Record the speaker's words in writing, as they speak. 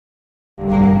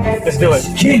Let's do it.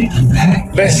 Get it, I'm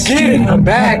back. Let's get it. I'm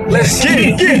back. Let's get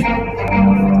it. Get it.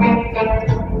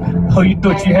 Oh, you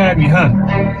thought you had me, huh?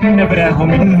 Never that,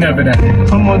 homie. Never that.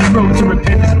 I'm on the road to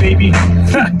repentance, baby.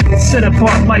 Set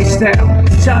apart lifestyle.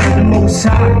 Shout to the Most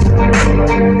High.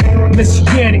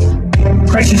 Messianic.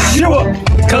 Christ is sure.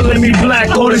 Color me black,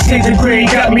 all the shades of gray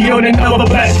got me on another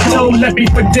black soul. Left me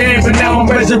for dead, but now I'm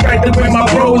resurrected with my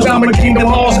bros. I'm a Kingdom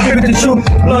all spirit the truth.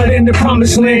 Blood in the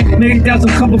promised land. Laid down some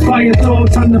cover fire, throw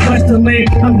time to bless the land.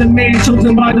 I'm the man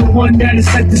chosen by the one that is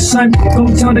set the sun.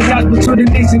 Go tell the gospel to the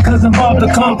nation, cause I'm about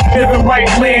to come. Living right,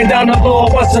 laying down the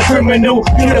law, what's a criminal?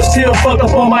 You still fuck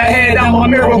up on my head, I'm a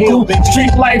miracle.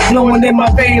 Street life flowing in my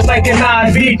veins like an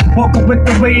IV. Woke up with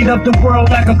the weight of the world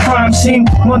like a crime scene.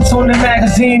 Once on the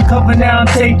magazine, cover now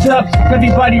taped up.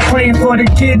 Everybody praying for the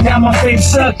kid, now my faith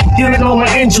suck. Dealing all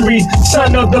my injuries,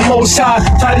 son of the Most High.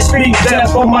 Try to speak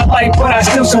death on my life, but I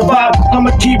still survive.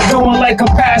 I'ma keep going like a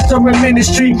pastor in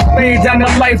ministry. Laying down the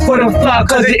life for the flock,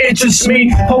 cause it interests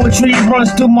me. Poetry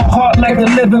runs through my heart like a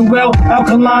living well.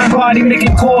 Alkaline body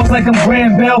making calls like I'm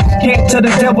Grand Bell. Can't tell the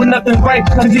devil nothing right,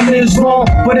 cause he lives wrong.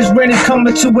 But his reign is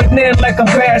coming to an end like a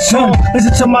bad song.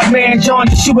 Listen to my man John,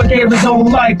 Yeshua gave his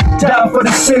own life. Died for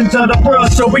the sins of the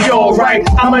world, so we alright.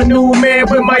 I'm a new man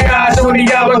with my eyes on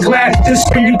the hourglass.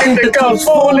 Just when you think the cup's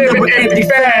full, living empty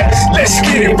fast. Let's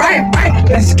get it right, right.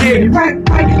 Let's get it right,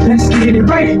 right. Let's get it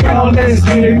right, y'all. Let's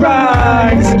get it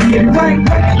right. Let's get it right,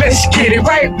 right. Let's get it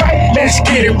right, right. Let's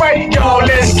get it right, y'all.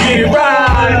 Let's get it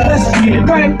right. Let's get it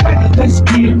right, right. Let's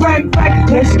get it right, right.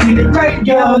 Let's get it right,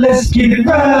 y'all. Let's get it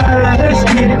right. Let's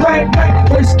get it right, right.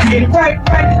 Let's get it right,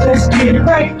 right. Let's get it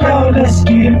right, y'all. Let's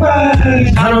get it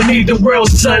right. I don't need the world,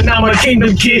 son. I'm a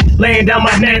kingdom kid. Laying down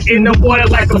my net in the water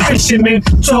like a fisherman.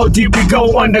 So deep we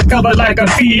go undercover like a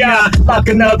PI.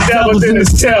 Locking up devils in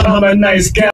his tail. I'm a nice guy.